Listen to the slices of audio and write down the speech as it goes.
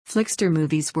Flixtor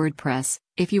Movies Wordpress.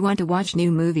 If you want to watch new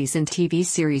movies and TV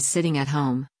series sitting at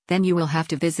home, then you will have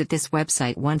to visit this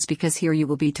website once because here you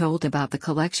will be told about the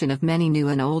collection of many new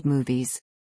and old movies.